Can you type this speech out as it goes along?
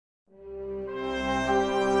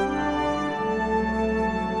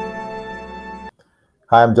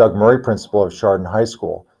Hi, I'm Doug Murray, principal of Chardon High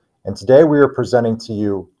School, and today we are presenting to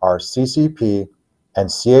you our CCP and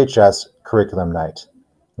CHS curriculum night.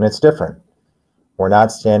 And it's different. We're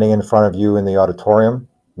not standing in front of you in the auditorium,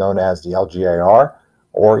 known as the LGAR,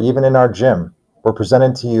 or even in our gym. We're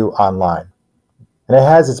presenting to you online. And it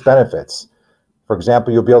has its benefits. For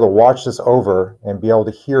example, you'll be able to watch this over and be able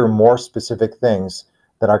to hear more specific things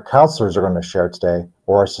that our counselors are going to share today,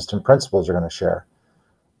 or our assistant principals are going to share.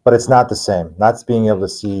 But it's not the same, not being able to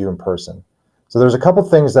see you in person. So there's a couple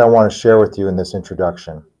things that I want to share with you in this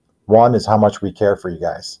introduction. One is how much we care for you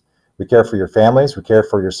guys. We care for your families, we care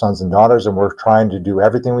for your sons and daughters, and we're trying to do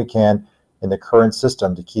everything we can in the current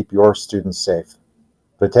system to keep your students safe.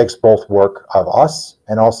 But it takes both work of us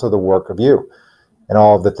and also the work of you and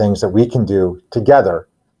all of the things that we can do together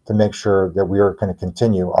to make sure that we are going to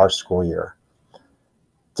continue our school year.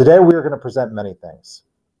 Today we are going to present many things.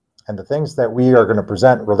 And the things that we are going to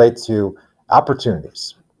present relate to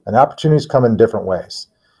opportunities. And opportunities come in different ways.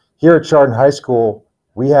 Here at Chardon High School,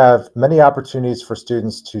 we have many opportunities for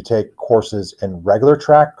students to take courses in regular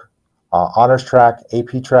track, honors track,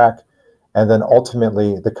 AP track, and then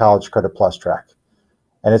ultimately the College Credit Plus track.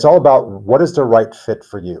 And it's all about what is the right fit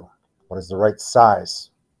for you? What is the right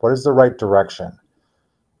size? What is the right direction?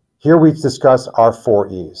 Here we've discussed our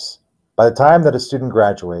 4 E's. By the time that a student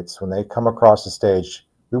graduates, when they come across the stage,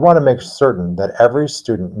 we want to make certain that every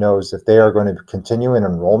student knows if they are going to continue in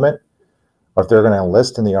enrollment, or if they're going to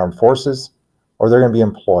enlist in the armed forces, or they're going to be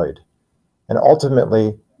employed. And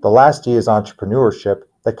ultimately, the last E is entrepreneurship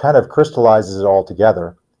that kind of crystallizes it all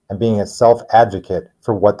together and being a self-advocate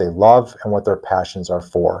for what they love and what their passions are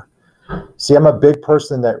for. See, I'm a big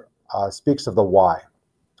person that speaks of the why.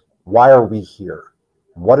 Why are we here?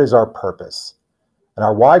 What is our purpose? And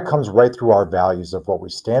our why comes right through our values of what we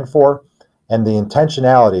stand for, and the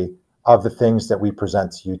intentionality of the things that we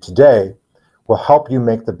present to you today will help you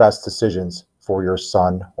make the best decisions for your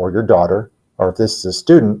son or your daughter, or if this is a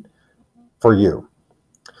student, for you.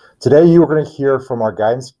 Today you are going to hear from our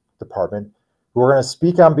guidance department, who are going to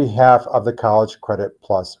speak on behalf of the College Credit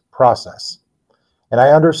Plus process. And I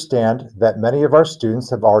understand that many of our students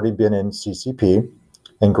have already been in CCP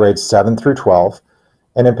in grades 7 through 12.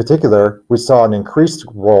 And in particular, we saw an increased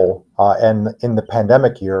role in the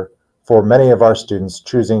pandemic year for many of our students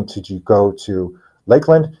choosing to go to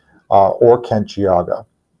Lakeland or Kent Geauga.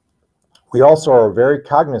 We also are very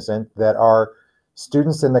cognizant that our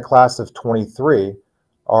students in the class of 23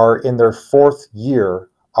 are in their 4th year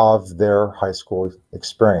of their high school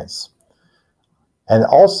experience. And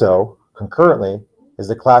also, concurrently, is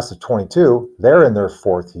the class of 22, they're in their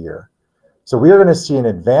 4th year. So we are going to see an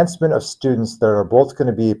advancement of students that are both going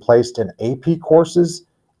to be placed in AP courses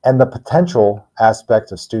and the potential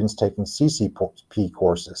aspect of students taking CCP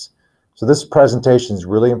courses. So this presentation is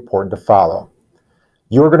really important to follow.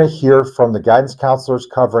 You are going to hear from the guidance counselors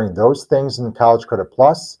covering those things in College Credit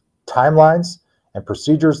Plus, timelines, and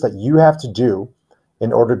procedures that you have to do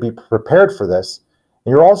in order to be prepared for this.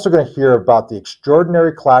 And you're also going to hear about the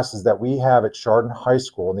extraordinary classes that we have at Chardon High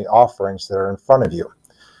School and the offerings that are in front of you.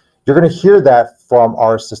 You're going to hear that from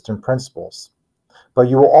our assistant principals, but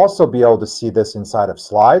you will also be able to see this inside of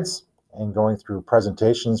slides and going through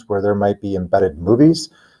presentations where there might be embedded movies,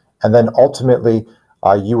 and then ultimately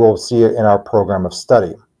you will see it in our program of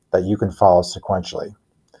study that you can follow sequentially.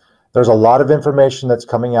 There's a lot of information that's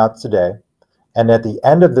coming out today, and at the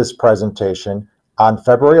end of this presentation on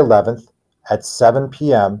February 11th at 7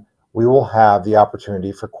 p.m. we will have the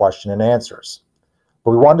opportunity for question and answers.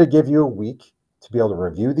 But we wanted to give you a week to be able to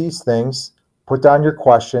review these things, put down your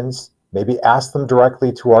questions, maybe ask them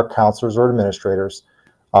directly to our counselors or administrators,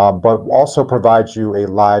 but also provide you a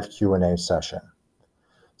live Q&A session.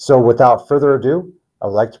 So without further ado, I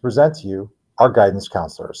would like to present to you our guidance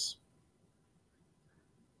counselors.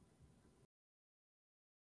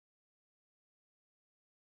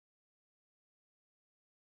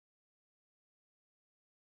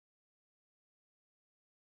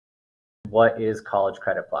 What is College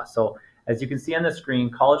Credit Plus? So as you can see on the screen,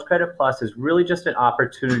 College Credit Plus is really just an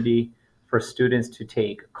opportunity for students to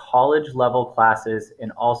take college level classes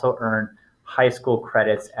and also earn high school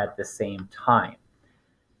credits at the same time.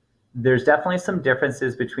 There's definitely some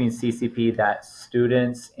differences between CCP that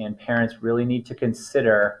students and parents really need to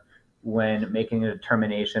consider when making a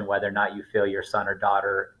determination whether or not you feel your son or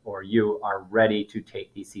daughter or you are ready to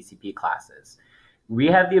take these CCP classes.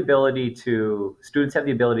 Students have the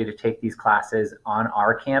ability to take these classes on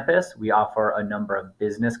our campus. We offer a number of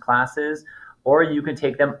business classes, or you can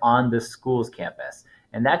take them on the school's campus.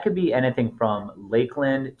 And that could be anything from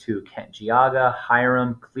Lakeland to Kent Geauga,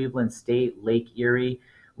 Hiram, Cleveland State, Lake Erie.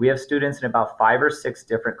 We have students in about 5 or 6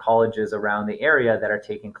 different colleges around the area that are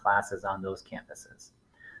taking classes on those campuses.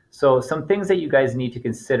 So some things that you guys need to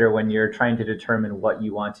consider when you're trying to determine what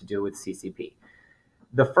you want to do with CCP.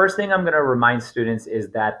 The first thing I'm going to remind students is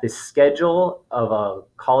that the schedule of a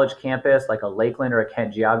college campus like a Lakeland or a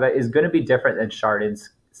Kent Geauga is going to be different than Chardon's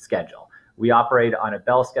schedule. We operate on a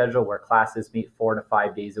bell schedule where classes meet 4 to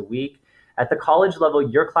 5 days a week. At the college level,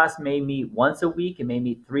 your class may meet once a week, it may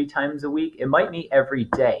meet 3 times a week, it might meet every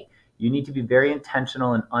day. You need to be very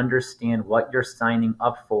intentional and understand what you're signing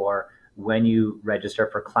up for when you register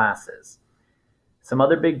for classes. Some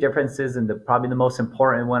other big differences, and probably the most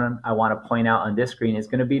important one I want to point out on this screen, is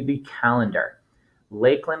going to be the calendar.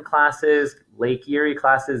 Lakeland classes, Lake Erie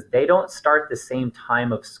classes, they don't start the same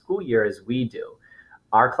time of school year as we do.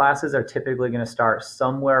 Our classes are typically going to start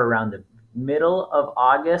somewhere around the middle of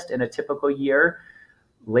August in a typical year.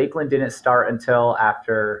 Lakeland didn't start until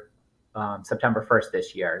after September 1st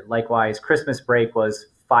this year. Likewise, Christmas break was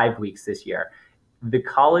 5 weeks this year. The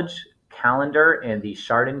college calendar and the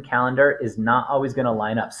Chardon calendar is not always going to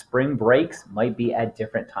line up. Spring breaks might be at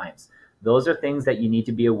different times. Those are things that you need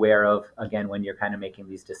to be aware of, again, when you're kind of making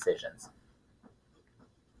these decisions.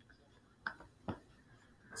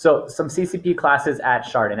 So some CCP classes at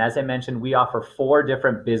Chardon. As I mentioned, we offer 4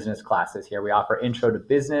 different business classes here. We offer Intro to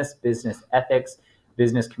Business, Business Ethics,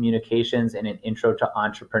 Business Communications, and an Intro to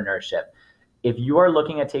Entrepreneurship. If you are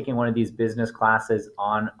looking at taking one of these business classes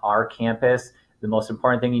on our campus, the most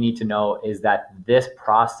important thing you need to know is that this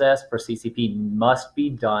process for CCP must be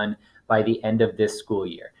done by the end of this school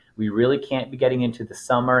year. We really can't be getting into the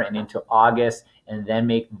summer and into August and then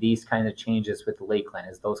make these kinds of changes with Lakeland.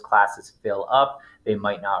 As those classes fill up, they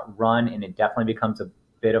might not run, and it definitely becomes a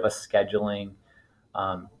bit of a scheduling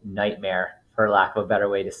nightmare, for lack of a better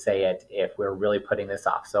way to say it, if we're really putting this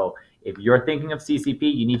off. So if you're thinking of CCP,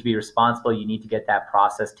 you need to be responsible. You need to get that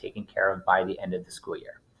process taken care of by the end of the school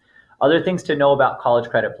year. Other things to know about College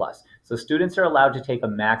Credit Plus. So students are allowed to take a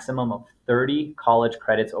maximum of 30 college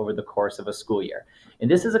credits over the course of a school year. And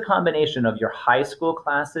this is a combination of your high school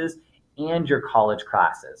classes and your college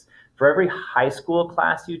classes. For every high school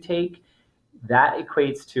class you take, that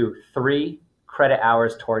equates to 3 credit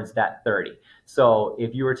hours towards that 30. So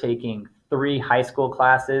if you were taking 3 high school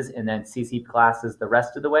classes and then CCP classes the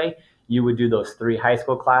rest of the way, you would do those 3 high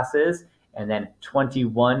school classes, and then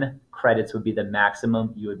 21 credits would be the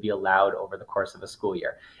maximum you would be allowed over the course of a school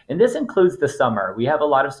year. And this includes the summer. We have a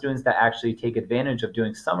lot of students that actually take advantage of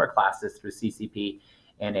doing summer classes through CCP,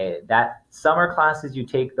 and that summer classes you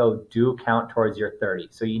take, though, do count towards your 30.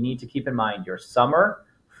 So you need to keep in mind your summer,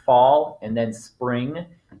 fall, and then spring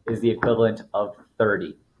is the equivalent of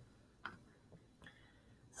 30.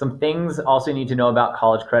 Some things also you need to know about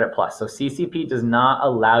College Credit Plus. So CCP does not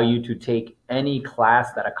allow you to take any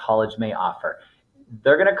class that a college may offer.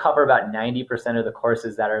 They're going to cover about 90% of the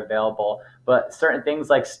courses that are available, but certain things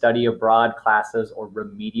like study abroad classes or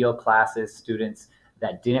remedial classes, students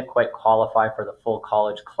that didn't quite qualify for the full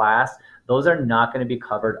college class, those are not going to be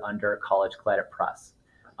covered under College Credit Plus.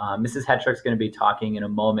 Mrs. Hetrick's going to be talking in a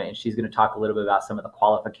moment, and she's going to talk a little bit about some of the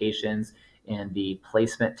qualifications and the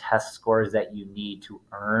placement test scores that you need to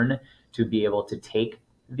earn to be able to take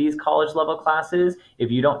these college level classes. If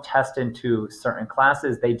you don't test into certain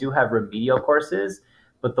classes, they do have remedial courses,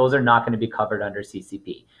 but those are not going to be covered under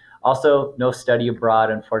CCP. Also, no study abroad.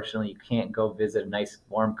 Unfortunately, you can't go visit a nice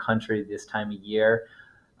warm country this time of year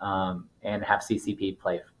and have CCP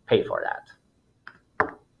pay for that.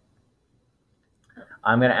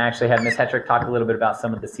 I'm going to actually have Ms. Hetrick talk a little bit about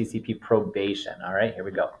some of the CCP probation. All right, here we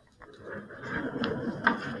go.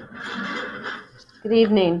 Good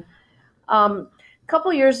evening. A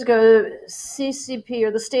couple years ago, CCP, or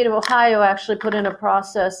the state of Ohio, actually put in a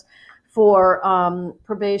process for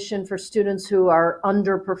probation for students who are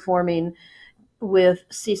underperforming with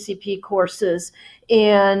CCP courses.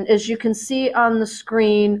 And as you can see on the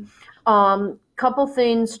screen, couple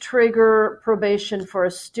things trigger probation for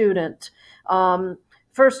a student.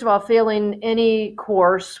 First of all, failing any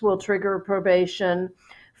course will trigger probation.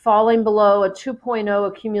 Falling below a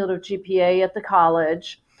 2.0 cumulative GPA at the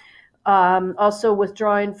college. Also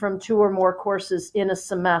withdrawing from 2 or more courses in a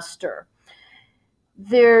semester.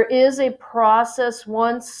 There is a process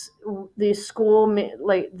once the school,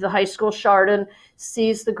 like the high school Chardon,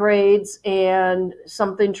 sees the grades and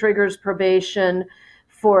something triggers probation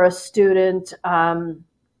for a student.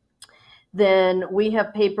 Then we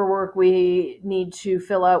have paperwork we need to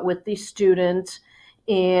fill out with the student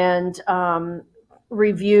and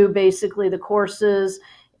review basically the courses.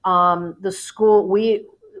 The school,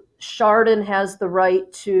 Chardon has the right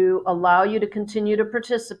to allow you to continue to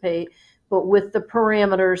participate, but with the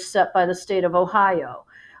parameters set by the state of Ohio.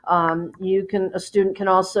 A student can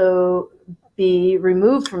also be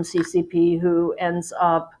removed from CCP who ends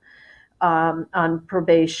up on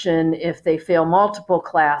probation if they fail multiple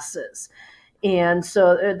classes. And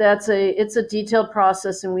so it's a detailed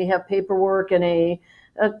process, and we have paperwork and a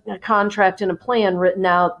contract and a plan written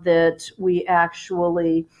out that we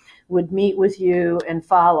actually would meet with you and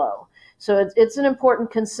follow. So it's an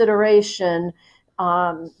important consideration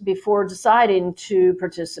before deciding to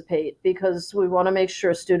participate, because we want to make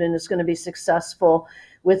sure a student is going to be successful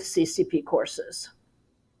with CCP courses.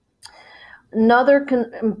 Another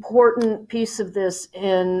important piece of this,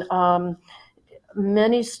 in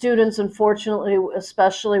many students, unfortunately,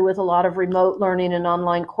 especially with a lot of remote learning and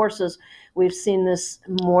online courses, we've seen this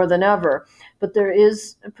more than ever. But there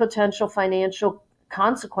is a potential financial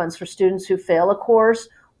consequence for students who fail a course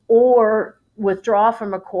or withdraw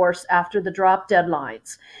from a course after the drop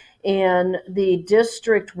deadlines. And the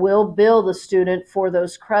district will bill the student for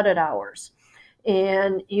those credit hours.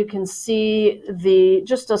 And you can see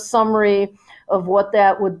just a summary of what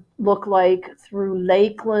that would look like through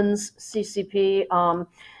Lakeland's CCP.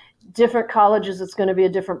 Different colleges, it's going to be a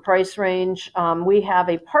different price range. We have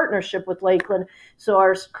a partnership with Lakeland, so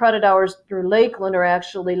our credit hours through Lakeland are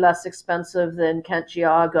actually less expensive than Kent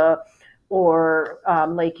Geauga or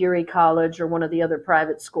Lake Erie College or one of the other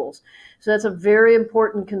private schools. So that's a very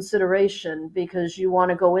important consideration, because you want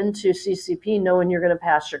to go into CCP knowing you're going to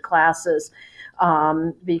pass your classes,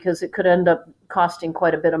 because it could end up costing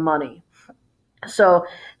quite a bit of money. So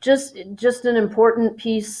just an important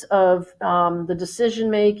piece of the decision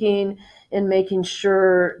making, and making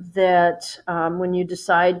sure that when you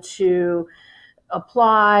decide to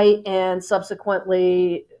apply and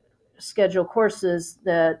subsequently schedule courses,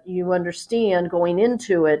 that you understand going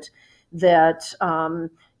into it that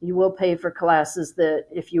you will pay for classes that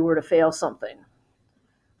if you were to fail something.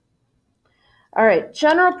 All right,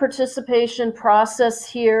 general participation process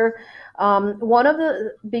here. One of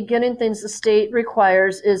the beginning things the state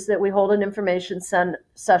requires is that we hold an information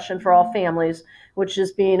session for all families, which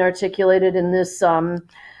is being articulated in this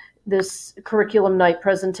this curriculum night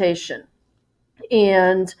presentation.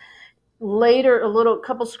 And later,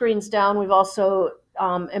 couple screens down, we've also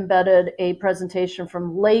embedded a presentation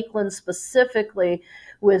from Lakeland specifically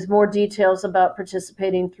with more details about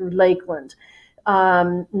participating through Lakeland.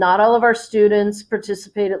 Not all of our students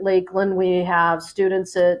participate at Lakeland. We have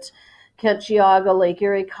students at Kent Geauga, Lake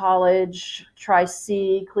Erie College,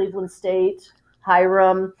 Tri-C, Cleveland State,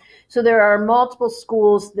 Hiram. So there are multiple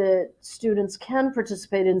schools that students can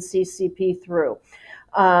participate in CCP through.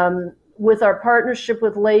 With our partnership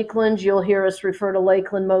with Lakeland, you'll hear us refer to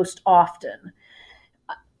Lakeland most often.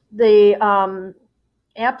 The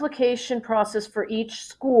application process for each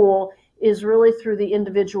school is really through the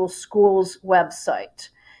individual school's website.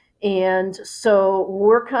 And so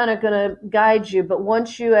we're kind of going to guide you, but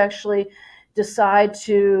once you actually decide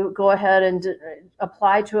to go ahead and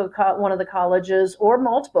apply to one of the colleges or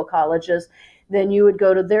multiple colleges, then you would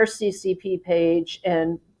go to their CCP page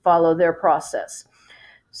and follow their process.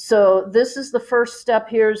 So this is the first step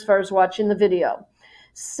here as far as watching the video.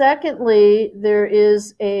 Secondly, there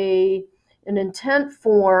is an intent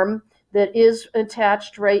form that is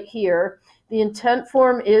attached right here. The intent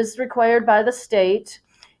form is required by the state,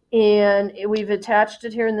 and we've attached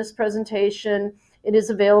it here in this presentation. It is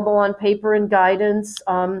available on paper and guidance.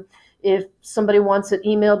 If somebody wants it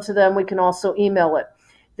emailed to them, we can also email it.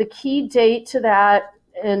 The key date to that,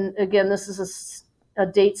 and again, this is a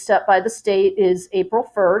date set by the state, is April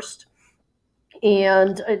 1st.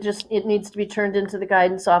 And it needs to be turned into the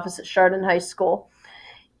guidance office at Chardon High School.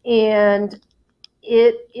 And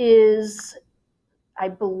it is, I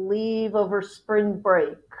believe, over spring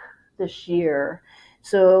break this year.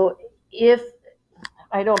 So if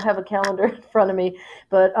I don't have a calendar in front of me,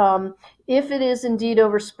 but if it is indeed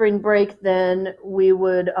over spring break, then we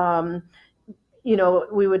would,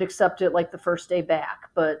 we would accept it like the first day back.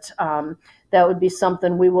 But that would be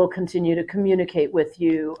something we will continue to communicate with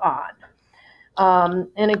you on.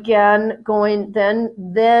 And again,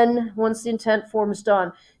 then once the intent form is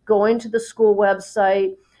done, going to the school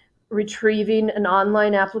website, retrieving an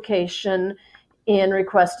online application, and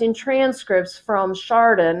requesting transcripts from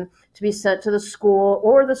Chardon to be sent to the school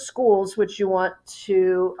or the schools which you want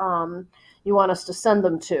us to send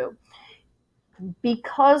them to.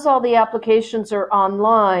 Because all the applications are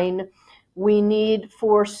online, we need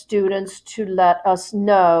for students to let us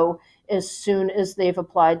know as soon as they've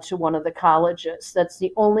applied to one of the colleges. That's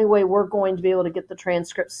the only way we're going to be able to get the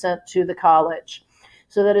transcript sent to the college.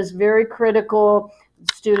 So that is very critical.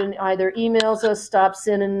 The student either emails us, stops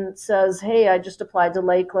in and says, hey, I just applied to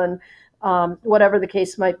Lakeland. whatever the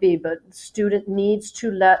case might be. But the student needs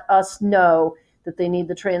to let us know that they need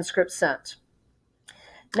the transcript sent.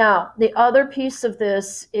 Now, the other piece of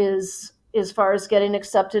this is, as far as getting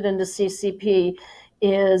accepted into CCP,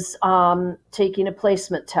 is taking a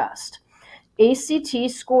placement test. ACT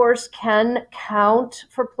scores can count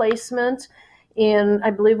for placement, and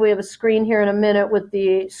I believe we have a screen here in a minute with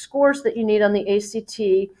the scores that you need on the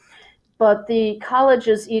ACT, but the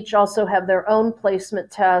colleges each also have their own placement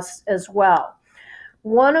tests as well.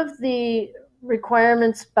 One of the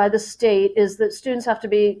requirements by the state is that students have to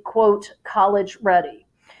be, quote, college ready.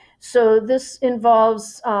 So this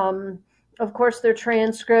involves, of course, their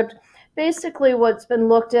transcript. Basically, what's been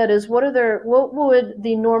looked at is what would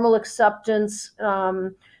the normal acceptance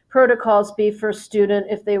protocols be for a student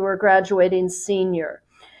if they were graduating senior.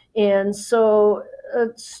 And so a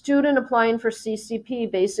student applying for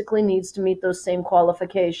CCP basically needs to meet those same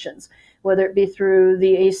qualifications, whether it be through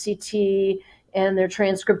the ACT and their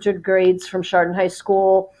transcripted grades from Chardon High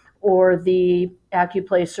School or the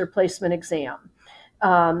AccuPlacer placement exam.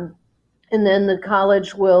 And then the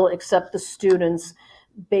college will accept the students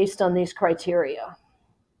based on these criteria.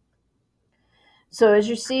 So as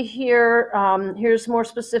you see here, here's more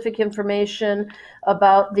specific information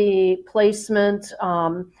about the placement.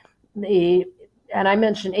 And I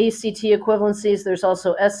mentioned ACT equivalencies. There's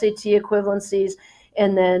also SAT equivalencies,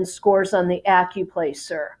 and then scores on the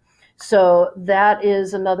AccuPlacer. So that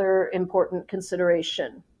is another important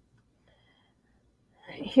consideration.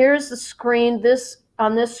 Here's the screen.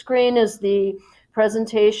 On this screen is the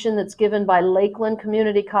presentation that's given by Lakeland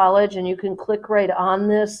Community College, and you can click right on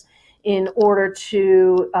this in order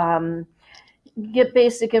to get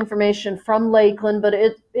basic information from Lakeland, but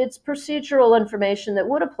it's procedural information that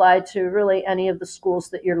would apply to really any of the schools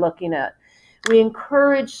that you're looking at. We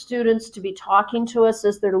encourage students to be talking to us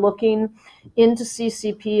as they're looking into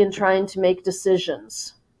CCP and trying to make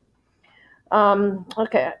decisions.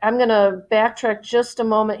 Okay, I'm going to backtrack just a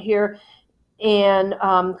moment here, and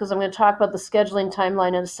because I'm going to talk about the scheduling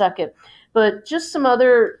timeline in a second. But just some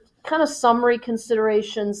other kind of summary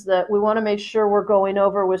considerations that we want to make sure we're going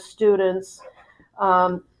over with students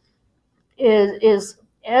is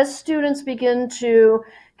as students begin to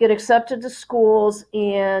get accepted to schools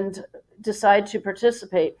and decide to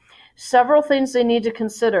participate, several things they need to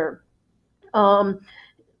consider.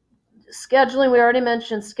 Scheduling, we already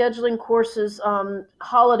mentioned, scheduling courses,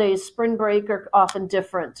 holidays, spring break are often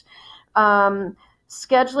different.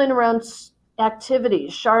 Scheduling around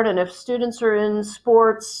activities. Chardon, if students are in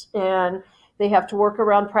sports and they have to work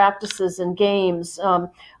around practices and games,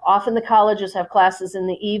 often the colleges have classes in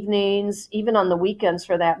the evenings, even on the weekends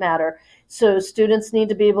for that matter. So students need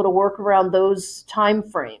to be able to work around those time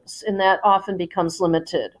frames, and that often becomes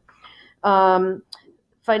limited.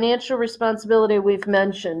 Financial responsibility, we've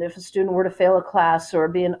mentioned, if a student were to fail a class or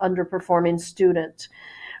be an underperforming student.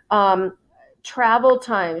 Travel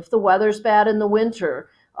time, if the weather's bad in the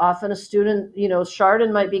winter, often a student,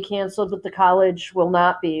 Chardon might be canceled, but the college will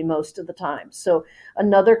not be most of the time. So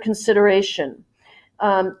another consideration.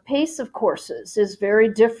 Pace of courses is very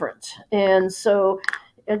different. And so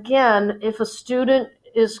again, if a student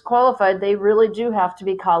is qualified, they really do have to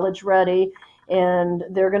be college ready, and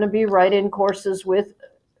they're going to be right in courses with,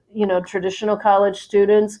 traditional college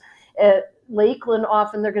students. At Lakeland,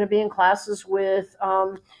 often they're going to be in classes with,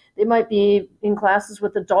 they might be in classes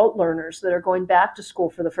with adult learners that are going back to school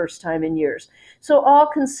for the first time in years. So all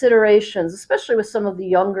considerations, especially with some of the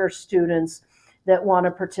younger students that want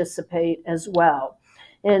to participate as well.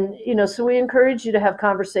 And, so we encourage you to have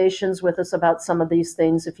conversations with us about some of these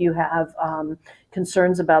things if you have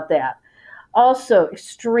concerns about that. Also,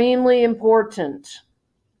 extremely important,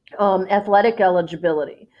 athletic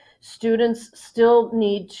eligibility. Students still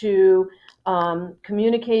need to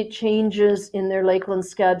communicate changes in their Lakeland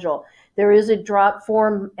schedule. There is a drop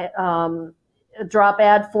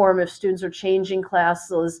add form if students are changing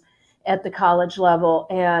classes at the college level,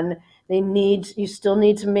 and you still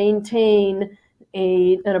need to maintain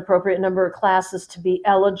an appropriate number of classes to be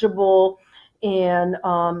eligible. And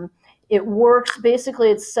it works,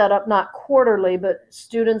 basically it's set up not quarterly, but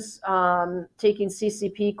students taking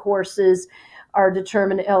CCP courses are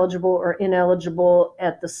determined eligible or ineligible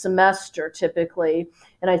at the semester typically.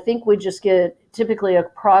 And I think we just get typically a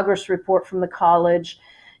progress report from the college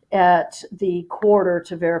at the quarter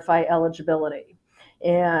to verify eligibility.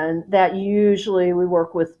 And that usually we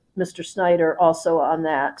work with Mr. Snyder also on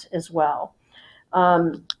that as well.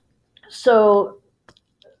 So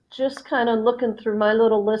just kind of looking through my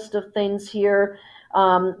little list of things here.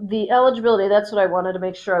 The eligibility, that's what I wanted to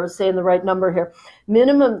make sure I was saying the right number here.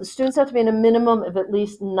 Minimum, students have to be in a minimum of at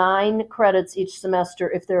least 9 credits each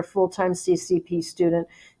semester if they're a full-time CCP student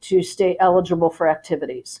to stay eligible for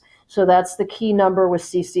activities. So that's the key number with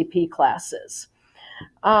CCP classes.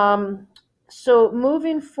 So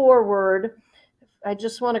moving forward, I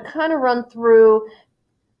just want to kind of run through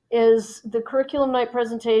is the curriculum night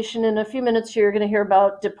presentation. In a few minutes here, you're going to hear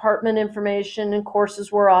about department information and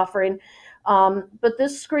courses we're offering. But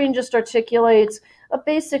this screen just articulates a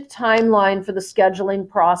basic timeline for the scheduling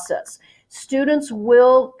process. Students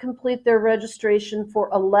will complete their registration for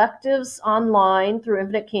electives online through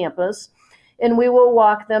Infinite Campus, and we will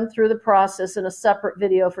walk them through the process in a separate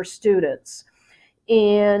video for students.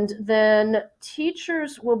 And then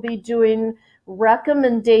teachers will be doing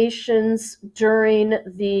recommendations during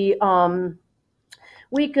the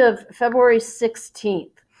week of February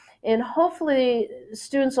 16th. And hopefully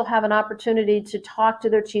students will have an opportunity to talk to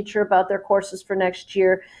their teacher about their courses for next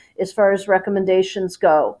year as far as recommendations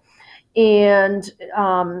go. And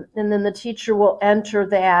then the teacher will enter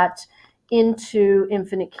that into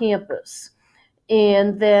Infinite Campus.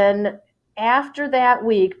 And then after that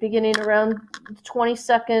week, beginning around the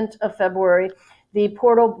 22nd of February, the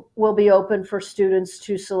portal will be open for students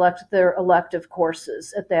to select their elective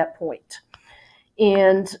courses at that point.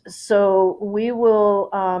 And so we will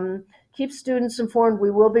keep students informed.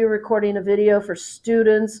 We will be recording a video for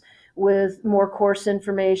students with more course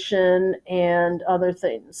information and other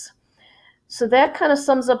things. So that kind of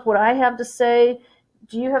sums up what I have to say.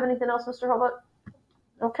 Do you have anything else, Mr. Hobart?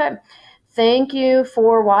 Okay. Thank you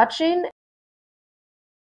for watching.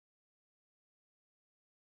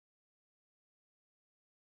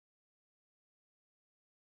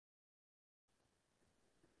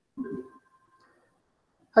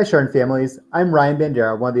 Hi, Chardon families. I'm Ryan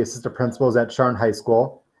Bandera, one of the assistant principals at Chardon High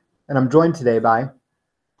School, and I'm joined today by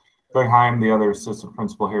Greg Heim, the other assistant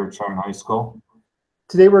principal here at Chardon High School.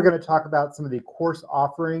 Today we're going to talk about some of the course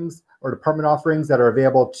offerings or department offerings that are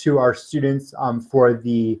available to our students for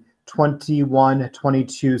the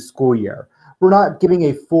 21-22 school year. We're not giving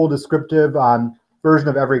a full descriptive version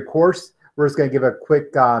of every course. We're just going to give a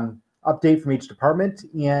quick update from each department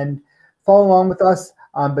and follow along with us.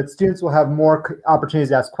 But students will have more opportunities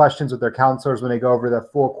to ask questions with their counselors when they go over the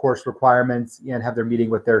full course requirements and have their meeting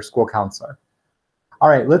with their school counselor. All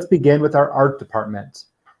right, let's begin with our art department.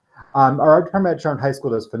 Our art department at Chardon High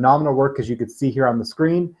School does phenomenal work, as you can see here on the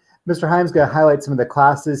screen. Mr. Heim's going to highlight some of the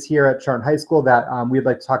classes here at Chardon High School that we'd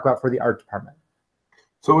like to talk about for the art department.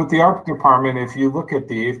 So with the art department, if you look at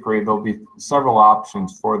the 8th grade, there'll be several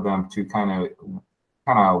options for them to kind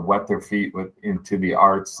of wet their feet into the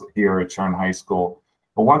arts here at Chardon High School.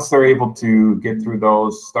 But once they're able to get through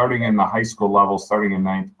those, starting in the high school level, starting in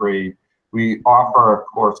 9th grade, we offer a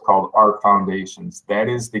course called Art Foundations. That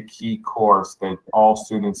is the key course that all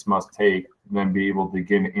students must take and then be able to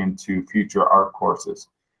get into future art courses.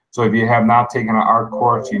 So if you have not taken an art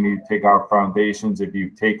course, you need to take Art Foundations. If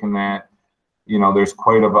you've taken that, you know, there's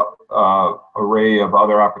quite a array of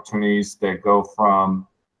other opportunities that go from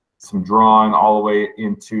some drawing all the way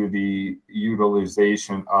into the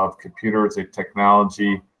utilization of computers and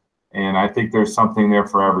technology. And I think there's something there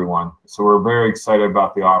for everyone. So we're very excited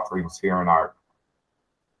about the offerings here in art.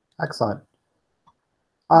 Excellent.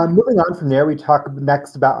 Moving on from there, we talk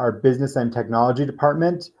next about our business and technology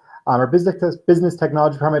department. Our business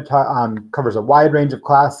technology department covers a wide range of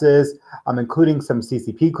classes, including some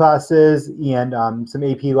CCP classes and some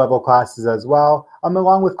AP level classes as well,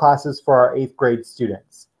 along with classes for our 8th grade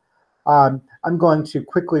students. I'm going to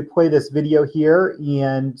quickly play this video here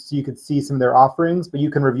and so you can see some of their offerings, but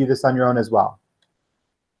you can review this on your own as well.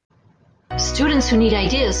 Students who need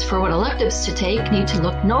ideas for what electives to take need to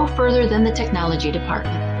look no further than the technology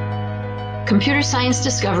department. Computer Science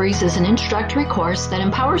Discoveries is an introductory course that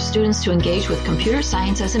empowers students to engage with computer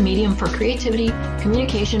science as a medium for creativity,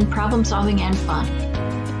 communication, problem solving, and fun.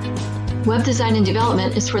 Web Design and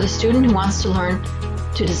Development is for the student who wants to learn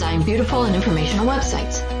to design beautiful and informational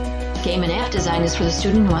websites. Game and App Design is for the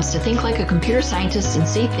student who wants to think like a computer scientist and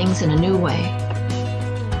see things in a new way.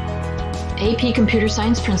 AP Computer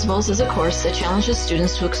Science Principles is a course that challenges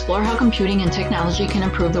students to explore how computing and technology can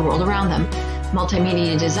improve the world around them.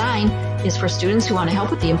 Multimedia Design is for students who want to help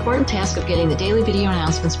with the important task of getting the daily video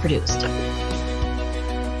announcements produced.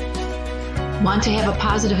 Want to have a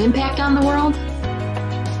positive impact on the world?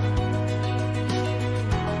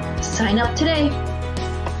 Sign up today.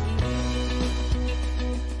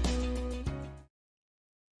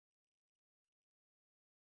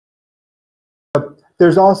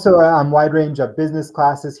 There's also a wide range of business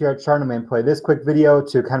classes here at Chardon. I'm going to play this quick video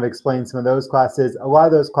to kind of explain some of those classes. A lot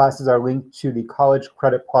of those classes are linked to the College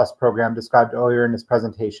Credit Plus program described earlier in this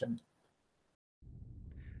presentation.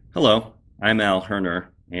 Hello, I'm Al Herner,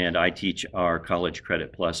 and I teach our College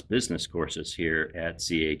Credit Plus business courses here at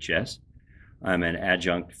CHS. I'm an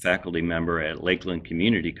adjunct faculty member at Lakeland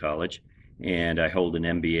Community College, and I hold an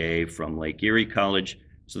MBA from Lake Erie College,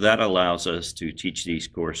 so that allows us to teach these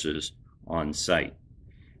courses on site.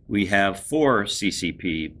 We have 4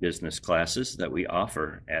 CCP business classes that we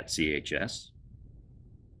offer at CHS.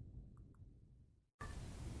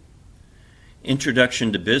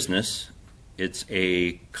 Introduction to Business. It's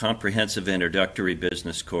a comprehensive introductory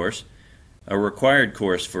business course, a required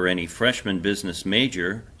course for any freshman business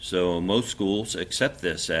major, so most schools accept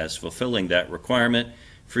this as fulfilling that requirement,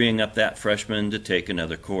 freeing up that freshman to take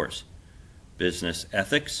another course. Business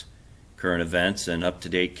ethics. Current events and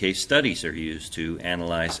up-to-date case studies are used to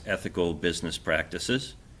analyze ethical business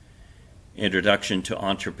practices. Introduction to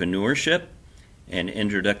Entrepreneurship, an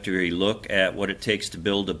introductory look at what it takes to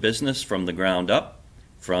build a business from the ground up,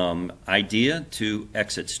 from idea to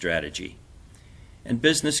exit strategy. And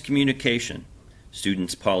Business Communication.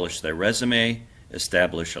 Students polish their resume,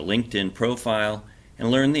 establish a LinkedIn profile,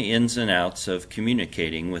 and learn the ins and outs of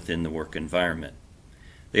communicating within the work environment.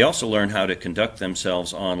 They also learn how to conduct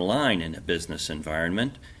themselves online in a business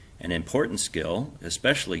environment, an important skill,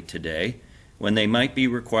 especially today, when they might be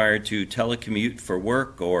required to telecommute for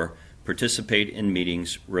work or participate in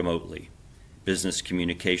meetings remotely. Business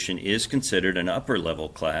Communication is considered an upper-level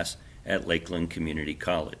class at Lakeland Community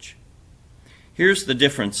College. Here's the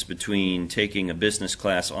difference between taking a business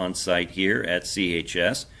class on-site here at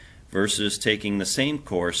CHS versus taking the same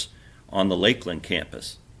course on the Lakeland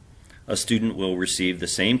campus. A student will receive the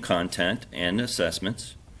same content and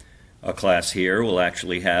assessments. A class here will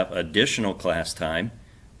actually have additional class time,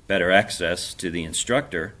 better access to the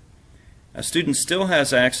instructor. A student still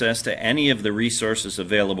has access to any of the resources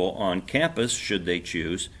available on campus should they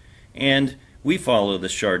choose, and we follow the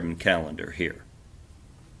Chardon calendar here.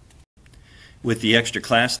 With the extra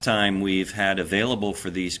class time we've had available for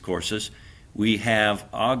these courses, we have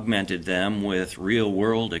augmented them with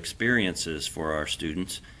real-world experiences for our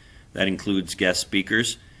students. That includes guest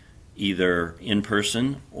speakers, either in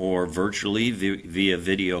person or virtually via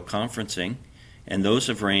video conferencing, and those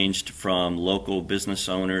have ranged from local business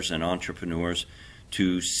owners and entrepreneurs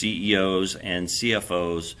to CEOs and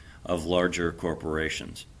CFOs of larger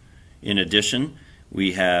corporations. In addition,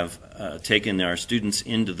 we have taken our students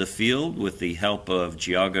into the field with the help of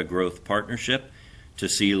Geauga Growth Partnership to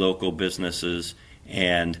see local businesses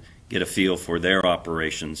and get a feel for their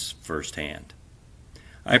operations firsthand.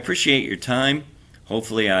 I appreciate your time.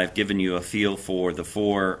 Hopefully I've given you a feel for the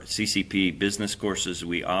 4 CCP business courses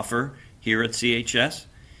we offer here at CHS.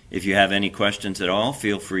 If you have any questions at all,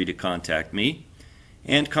 feel free to contact me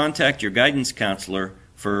and contact your guidance counselor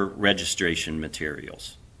for registration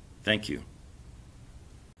materials. Thank you.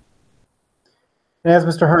 And as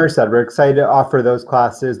Mr. Herner said, we're excited to offer those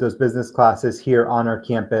classes, those business classes here on our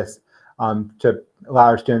campus to allow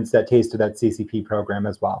our students that taste of that CCP program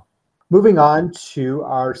as well. Moving on to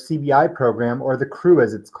our CBI program, or the CREW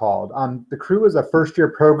as it's called. The CREW is a first-year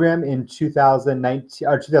program in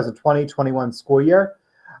 2020-21 school year,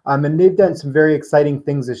 and they've done some very exciting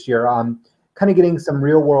things this year, kind of getting some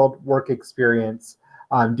real-world work experience,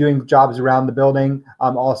 doing jobs around the building,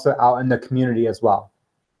 also out in the community as well.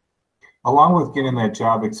 Along with getting that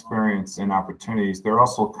job experience and opportunities, they're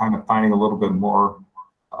also kind of finding a little bit more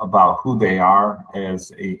about who they are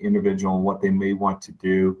as an individual and what they may want to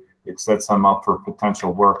do. It sets them up for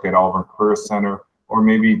potential work at Auburn Career Center, or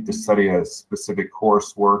maybe to study a specific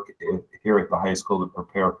coursework here at the high school to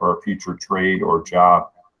prepare for a future trade or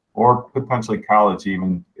job, or potentially college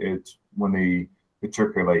even when they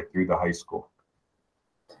matriculate through the high school.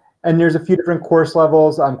 And there's a few different course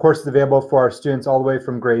levels, courses available for our students all the way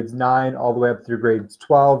from grades 9 all the way up through grades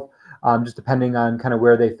 12, just depending on kind of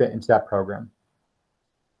where they fit into that program.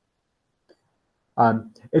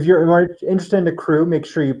 If you're more interested in the CREW, make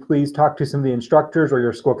sure you please talk to some of the instructors or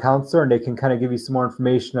your school counselor, and they can kind of give you some more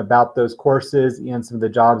information about those courses and some of the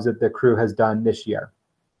jobs that the CREW has done this year.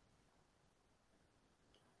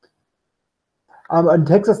 And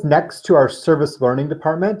takes us next to our service learning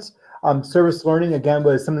department. Service learning, again,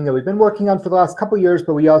 was something that we've been working on for the last couple of years,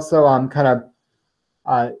 but we also kind of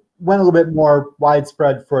went a little bit more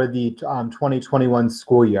widespread for the 2021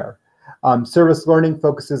 school year. Service learning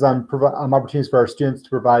focuses on opportunities for our students to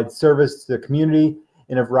provide service to the community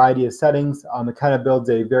in a variety of settings. It kind of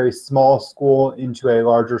builds a very small school into a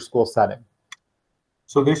larger school setting.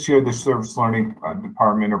 So this year, the service learning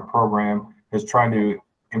department or program has tried to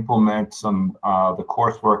implement some the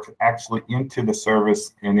coursework actually into the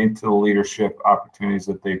service and into the leadership opportunities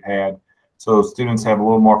that they've had. So students have a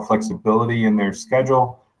little more flexibility in their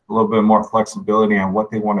schedule, a little bit more flexibility on what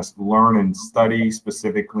they want to learn and study,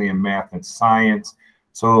 specifically in math and science.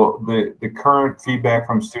 So the current feedback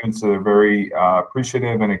from students is they're very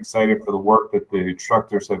appreciative and excited for the work that the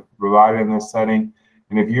instructors have provided in this setting.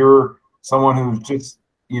 And if you're someone who's just,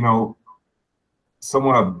 you know,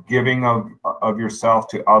 someone of giving of yourself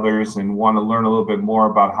to others and want to learn a little bit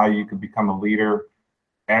more about how you can become a leader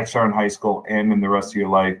at Chardon High School and in the rest of your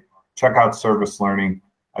life, check out service learning.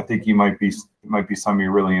 I think you might be something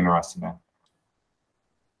you're really interested in.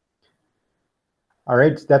 All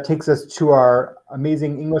right, that takes us to our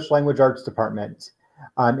amazing English Language Arts department.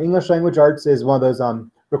 English Language Arts is one of those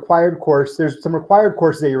required courses. There's some required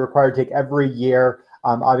courses that you're required to take every year.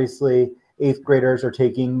 Obviously, 8th graders are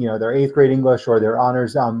taking, you know, their 8th grade English or their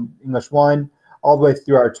honors English 1, all the way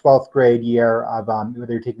through our 12th grade year of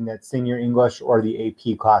whether you're taking that senior English or the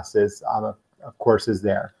AP classes of courses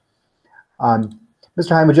there. Mr.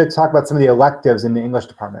 Heim, would you like to talk about some of the electives in the English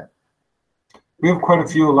department? We have quite a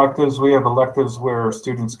few electives. We have electives where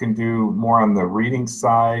students can do more on the reading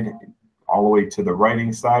side, all the way to the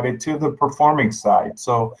writing side and to the performing side.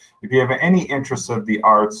 So if you have any interest of the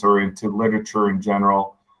arts or into literature in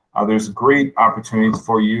general, there's great opportunities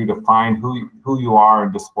for you to find who you are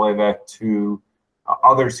and display that to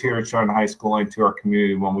others here at Chardon High School and to our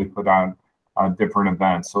community when we put on different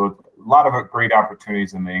events. So a lot of great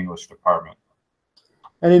opportunities in the English department.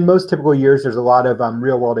 And in most typical years, there's a lot of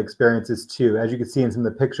real world experiences too. As you can see in some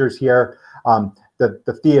of the pictures here,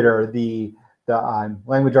 the theater, the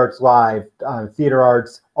language arts live, theater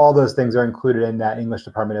arts, all those things are included in that English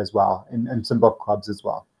department as well, and some book clubs as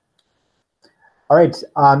well. All right,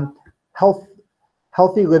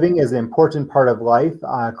 healthy living is an important part of life,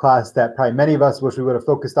 class that probably many of us wish we would have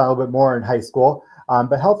focused on a little bit more in high school.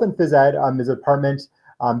 But health and phys ed is a department,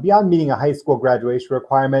 beyond meeting a high school graduation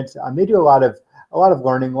requirement, they do a lot of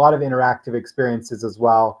learning, a lot of interactive experiences as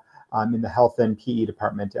well in the health and PE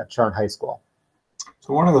department at Chardon High School.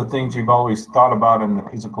 So one of the things you've always thought about in the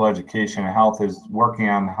physical education and health is working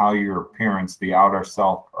on how your appearance, the outer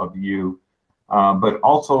self of you, but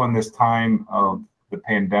also in this time of the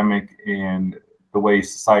pandemic and the way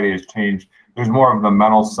society has changed, there's more of the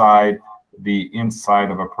mental side, the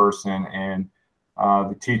inside of a person, and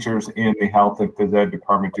the teachers in the health and phys ed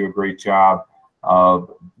department do a great job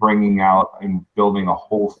of bringing out and building a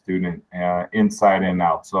whole student inside and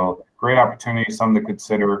out. So great opportunity, something to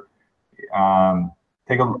consider.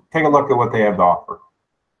 Take a look at what they have to offer.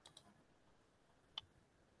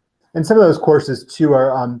 And some of those courses too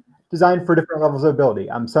are designed for different levels of ability.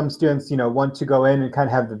 Some students, you know, want to go in and kind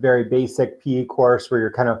of have the very basic PE course where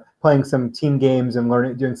you're kind of playing some team games and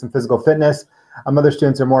learning, doing some physical fitness. Other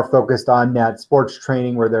students are more focused on that sports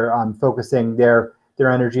training where they're focusing their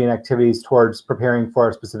energy and activities towards preparing for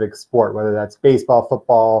a specific sport, whether that's baseball,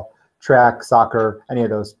 football, track, soccer, any of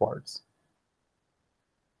those sports.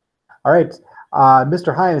 All right,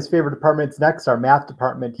 Mr. Heim's favorite department's next, our math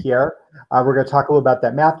department here. We're going to talk a little about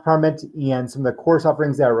that math department and some of the course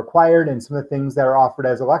offerings that are required and some of the things that are offered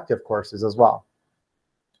as elective courses as well.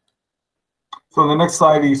 So the next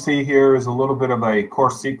slide you see here is a little bit of a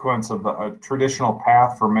course sequence of a traditional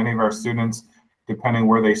path for many of our students, depending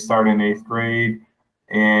where they start in 8th grade.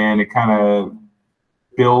 And it kind of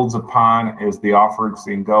builds upon as the offerings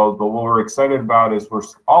go. But what we're excited about is we're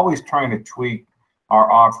always trying to tweak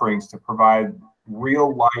our offerings to provide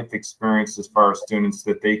real life experiences for our students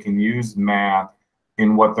that they can use math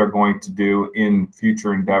in what they're going to do in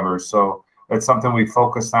future endeavors. So that's something we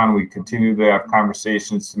focus on. We continue to have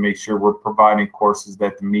conversations to make sure we're providing courses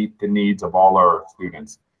that meet the needs of all our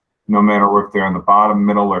students, no matter if they're on the bottom,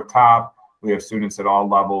 middle, or top. We have students at all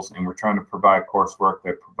levels, and we're trying to provide coursework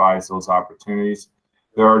that provides those opportunities.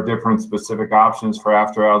 There are different specific options for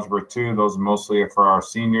after Algebra 2. Those mostly are for our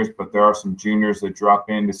seniors, but there are some juniors that drop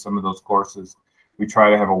into some of those courses. We try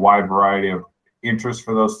to have a wide variety of interests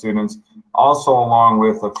for those students. Also, along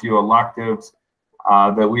with a few electives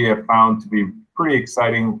that we have found to be pretty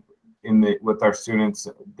exciting with our students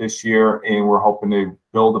this year, and we're hoping to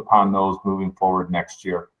build upon those moving forward next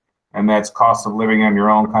year. And that's cost of living on your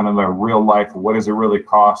own, kind of a real life. What does it really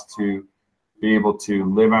cost to be able to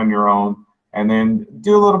live on your own? And then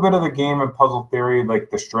do a little bit of the game and puzzle theory, like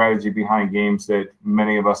the strategy behind games that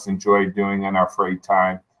many of us enjoy doing in our free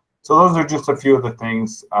time. So those are just a few of the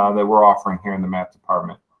things that we're offering here in the math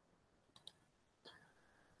department.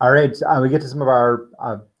 All right, we get to some of our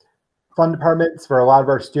fun departments for a lot of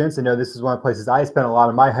our students. I know this is one of the places I spent a lot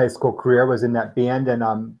of my high school career, was in that band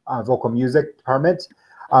and vocal music department.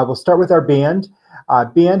 We'll start with our band.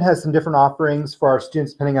 Band has some different offerings for our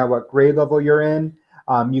students depending on what grade level you're in.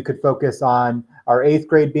 You could focus on our 8th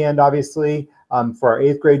grade band, obviously, for our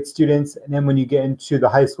 8th grade students. And then when you get into the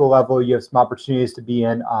high school level, you have some opportunities to be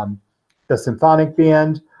in the symphonic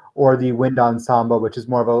band or the wind ensemble, which is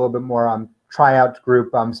more of a little bit more tryout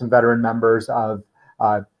group, some veteran members of,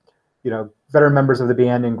 veteran members of the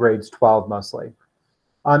band in grades 12 mostly.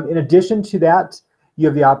 In addition to that, you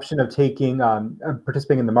have the option of taking,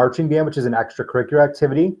 participating in the marching band, which is an extracurricular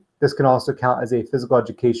activity. This can also count as a physical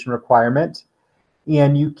education requirement.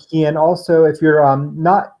 And you can also, if you're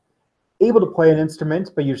not able to play an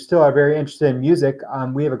instrument, but you still are very interested in music,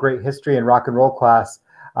 we have a great history and rock and roll class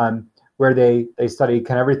where they study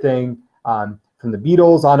kind of everything from the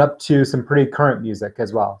Beatles on up to some pretty current music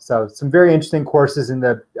as well. So some very interesting courses in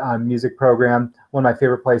the music program. One of my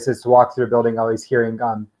favorite places to walk through a building, always hearing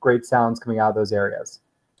great sounds coming out of those areas.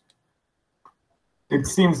 It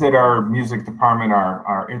seems that our music department,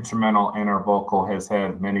 our instrumental and our vocal, has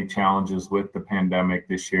had many challenges with the pandemic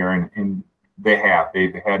this year, and they've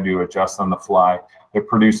had to adjust on the fly. They're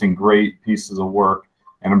producing great pieces of work,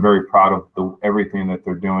 and I'm very proud of everything that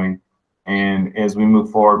they're doing. And as we move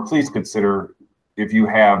forward, please consider, if you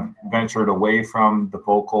have ventured away from the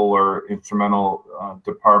vocal or instrumental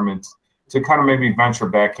departments, to kind of maybe venture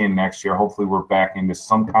back in next year. Hopefully we're back into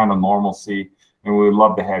some kind of normalcy, and we would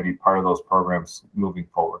love to have you part of those programs moving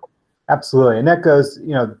forward. Absolutely, and that goes,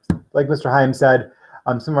 like Mr. Heim said,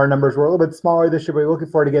 some of our numbers were a little bit smaller this year, but we're looking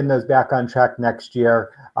forward to getting those back on track next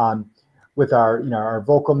year with our, our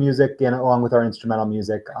vocal music and along with our instrumental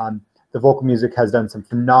music. The vocal music has done some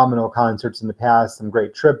phenomenal concerts in the past, some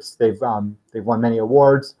great trips. They've won many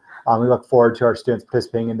awards. We look forward to our students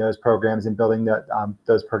participating in those programs and building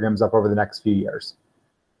those programs up over the next few years.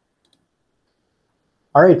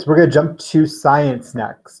 All right, so we're going to jump to science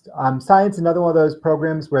next. Science, another one of those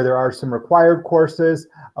programs where there are some required courses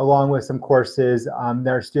along with some courses that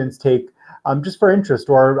our students take just for interest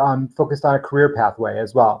or focused on a career pathway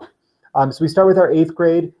as well. So we start with our 8th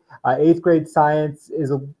grade. 8th grade science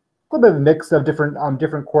is a little bit of a mix of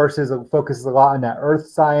different courses. It focuses a lot on that earth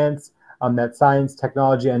science, that science,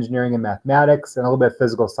 technology, engineering, and mathematics, and a little bit of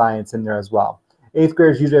physical science in there as well. 8th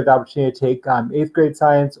graders usually have the opportunity to take 8th grade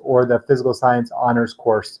science or the physical science honors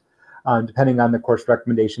course, depending on the course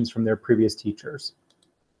recommendations from their previous teachers.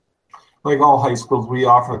 Like all high schools, we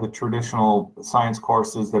offer the traditional science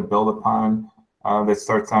courses that build upon, that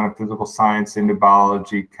starts on physical science into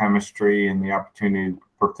biology, chemistry, and the opportunity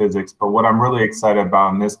for physics. But what I'm really excited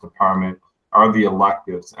about in this department are the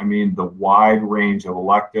electives. I mean, the wide range of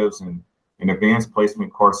electives and advanced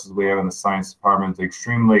placement courses we have in the science department is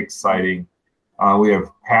extremely exciting. We have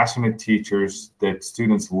passionate teachers that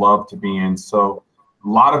students love to be in. So a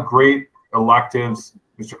lot of great electives.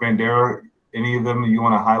 Mr. Bandera, any of them you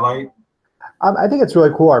want to highlight? I think it's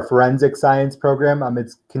really cool, our forensic science program.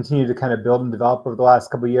 It's continued to kind of build and develop over the last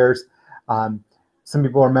couple of years. Some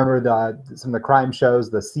people remember some of the crime shows,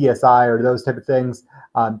 the CSI or those type of things.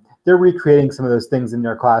 They're recreating some of those things in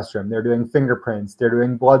their classroom. They're doing fingerprints, they're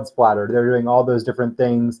doing blood splatter, they're doing all those different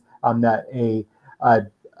things that a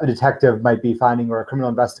detective might be finding or a criminal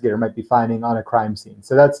investigator might be finding on a crime scene.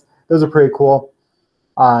 So those are pretty cool.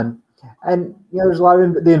 And there's a lot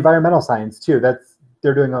of the environmental science too.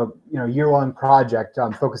 They're doing a year-long project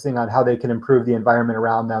focusing on how they can improve the environment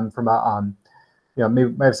around them from a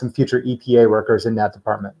maybe might have some future EPA workers in that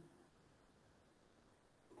department.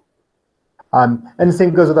 And the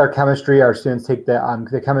same goes with our chemistry. Our students take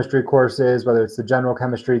the chemistry courses, whether it's the general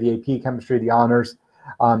chemistry, the AP chemistry, the honors.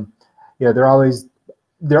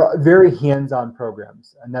 They're very hands-on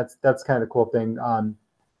programs, and that's kind of the cool thing.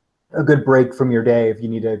 A good break from your day if you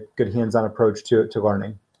need a good hands-on approach to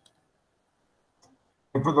learning.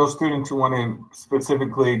 And for those students who want to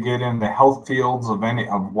specifically get in the health fields of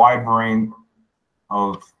wide range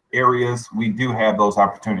of areas, we do have those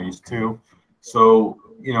opportunities too. So,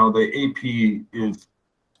 the AP is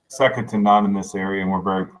second to none in this area, and we're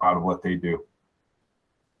very proud of what they do.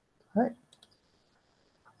 All right.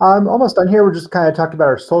 Almost done here. We're just kind of talking about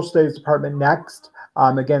our social studies department next.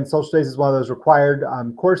 Again, social studies is one of those required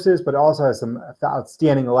courses, but it also has some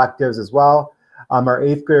outstanding electives as well. Our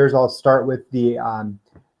 8th graders all start with the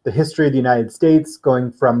history of the United States,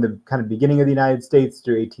 going from the kind of beginning of the United States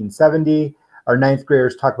through 1870. Our 9th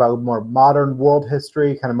graders talk about more modern world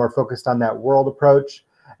history, kind of more focused on that world approach.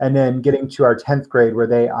 And then getting to our 10th grade where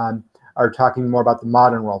they are talking more about the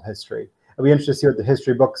modern world history. It'll be interesting to see what the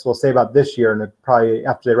history books will say about this year, and probably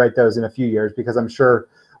after they write those in a few years, because I'm sure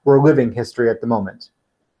we're living history at the moment.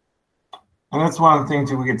 And that's one of the things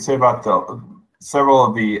that we could say about several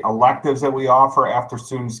of the electives that we offer after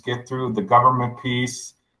students get through the government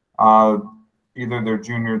piece, either their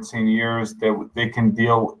junior and senior years, that they can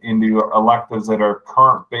deal into electives that are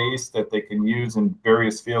current based that they can use in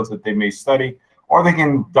various fields that they may study, or they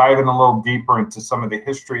can dive in a little deeper into some of the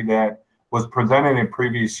history that was presented in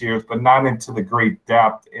previous years, but not into the great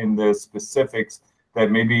depth in the specifics that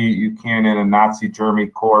maybe you can in a Nazi Germany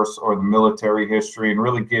course or the military history, and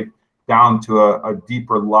really get down to a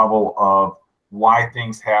deeper level of why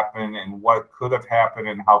things happen and what could have happened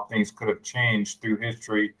and how things could have changed through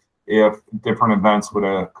history if different events would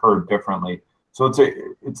have occurred differently. So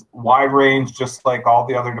it's wide range, just like all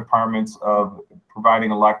the other departments, of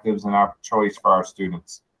providing electives and our choice for our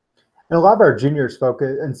students. And a lot of our juniors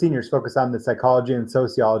focus and seniors focus on the psychology and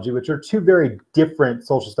sociology, which are two very different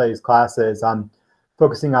social studies classes.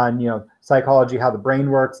 Focusing on, psychology, how the brain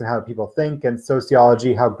works and how people think, and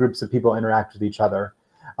sociology, how groups of people interact with each other.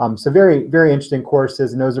 So very, very interesting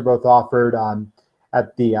courses, and those are both offered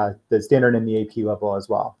at the standard and the AP level as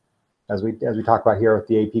well, as we talk about here with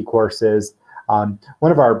the AP courses. One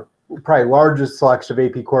of our probably largest selection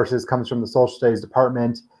of AP courses comes from the social studies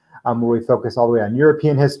department, where we focus all the way on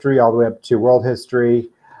European history, all the way up to world history,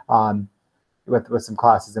 with some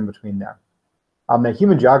classes in between there. The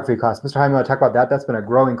human geography class, Mr. Heim, you want to talk about that? That's been a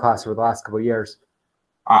growing class over the last couple of years.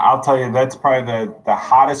 I'll tell you, that's probably the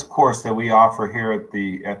hottest course that we offer here at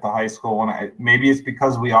the high school. Maybe it's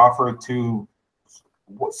because we offer it to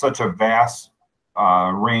such a vast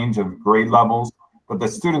range of grade levels, but the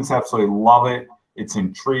students absolutely love it. It's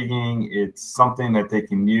intriguing. It's something that they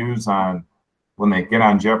can use on when they get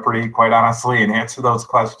on Jeopardy, quite honestly, and answer those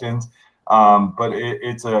questions. But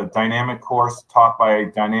it's a dynamic course taught by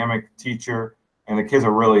a dynamic teacher, and the kids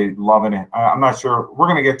are really loving it. I'm not sure. We're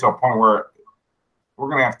going to get to a point where we're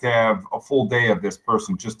going to have a full day of this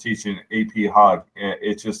person just teaching AP Hug.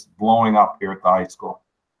 It's just blowing up here at the high school.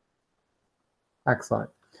 Excellent.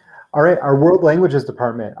 All right, our world languages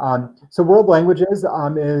department. So world languages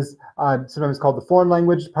is sometimes called the foreign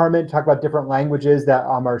language department. Talk about different languages that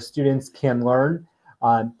our students can learn.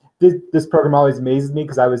 This program always amazes me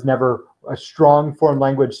because I was never a strong foreign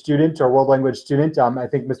language student or world language student. I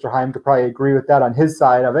think Mr. Heim could probably agree with that on his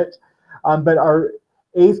side of it. But our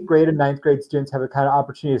 8th grade and 9th grade students have a kind of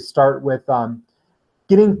opportunity to start with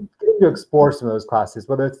getting to explore some of those classes,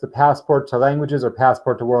 whether it's the Passport to Languages or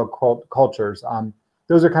Passport to World Cultures.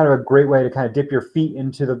 Those are kind of a great way to kind of dip your feet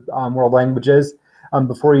into the world languages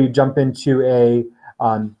before you jump into a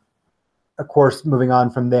course moving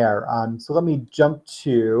on from there. So let me jump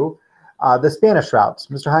to the Spanish routes.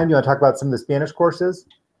 Mr. Heim, you want to talk about some of the Spanish courses?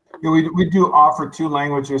 Yeah, we do offer 2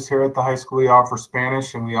 languages here at the high school. We offer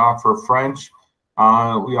Spanish and we offer French.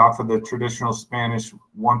 We offer the traditional Spanish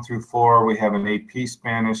 1 through 4. We have an AP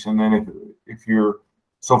Spanish, and then if you're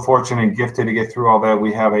so fortunate and gifted to get through all that,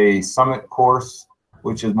 we have a Summit course,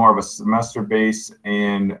 which is more of a semester base,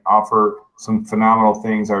 and offer some phenomenal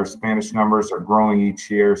things. Our Spanish numbers are growing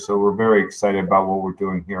each year, so we're very excited about what we're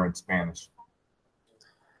doing here in Spanish.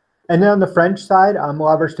 And then on the French side, a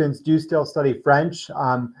lot of our students do still study French.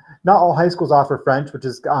 Not all high schools offer French, which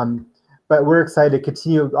is, but we're excited to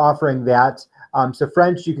continue offering that. So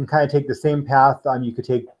French, you can kind of take the same path. You could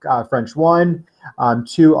take French 1,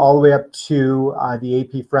 2, all the way up to the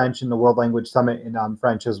AP French and the World Language Summit in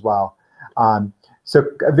French as well. So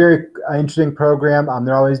a very interesting program.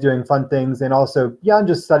 They're always doing fun things, and also beyond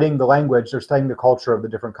just studying the language, they're studying the culture of the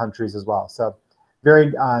different countries as well. So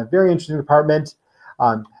very, very interesting department.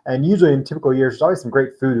 And usually in typical years, there's always some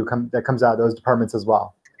great food that comes out of those departments as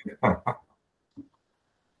well.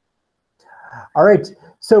 All right,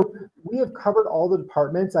 so we have covered all the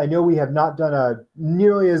departments. I know we have not done a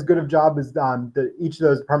nearly as good of job as each of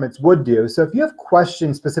those departments would do. So if you have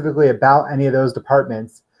questions specifically about any of those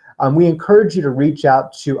departments, we encourage you to reach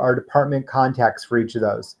out to our department contacts for each of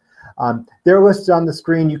those. They're listed on the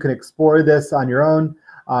screen. You can explore this on your own.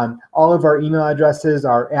 All of our email addresses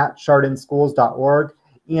are at chardonschools.org.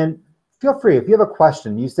 And feel free, if you have a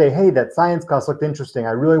question, you say, hey, that science class looked interesting,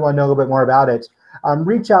 I really want to know a little bit more about it,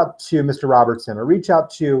 reach out to Mr. Robertson or reach out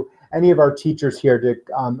to any of our teachers here to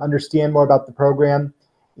understand more about the program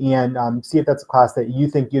and see if that's a class that you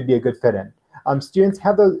think you'd be a good fit in. Current students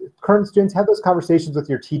have those conversations with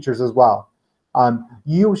your teachers as well.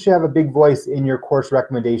 You should have a big voice in your course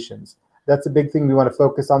recommendations. That's a big thing we want to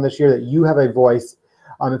focus on this year, that you have a voice.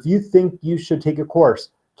 If you think you should take a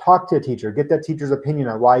course, talk to a teacher, get that teacher's opinion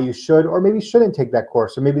on why you should or maybe shouldn't take that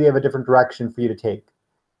course, or maybe they have a different direction for you to take.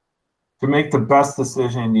 To make the best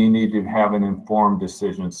decision, you need to have an informed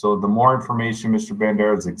decision. So the more information, Mr.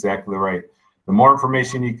 Bandera is exactly right. The more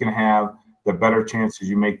information you can have, the better chances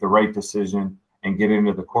you make the right decision and get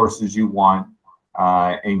into the courses you want.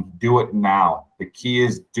 and do it now. The key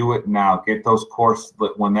is do it now. Get those courses.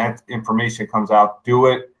 When that information comes out, do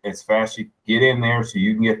it as fast as you get in there so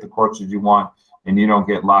you can get the courses you want and you don't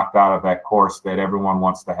get locked out of that course that everyone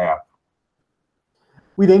wants to have.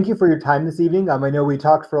 We thank you for your time this evening. I know we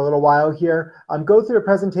talked for a little while here. Go through a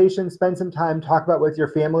presentation, spend some time, talk about it with your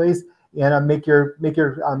families, and make your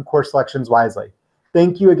course selections wisely.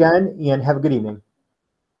 Thank you again, and have a good evening.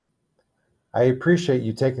 I appreciate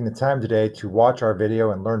you taking the time today to watch our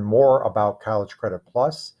video and learn more about College Credit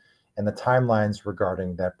Plus and the timelines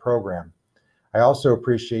regarding that program. I also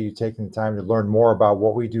appreciate you taking the time to learn more about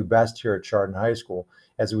what we do best here at Chardon High School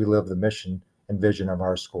as we live the mission and vision of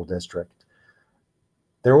our school district.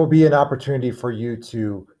 There will be an opportunity for you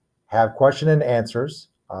to have question and answers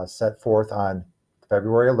set forth on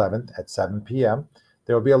February 11th at 7 p.m.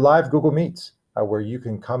 There will be a live Google Meet where you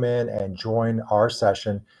can come in and join our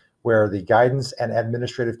session, where the guidance and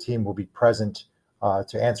administrative team will be present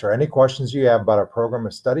to answer any questions you have about our program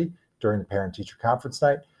of study during the parent-teacher conference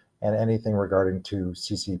night and anything regarding to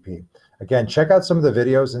CCP. Again, check out some of the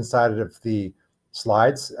videos inside of the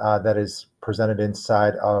slides that is presented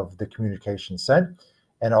inside of the communication sent,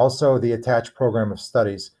 and also the attached program of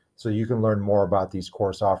studies so you can learn more about these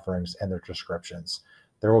course offerings and their descriptions.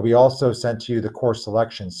 There will be also sent to you the course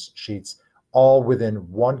selection sheets, all within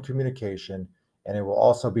one communication, and it will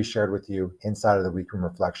also be shared with you inside of the weekly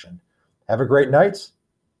reflection. Have a great night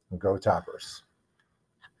and go Toppers.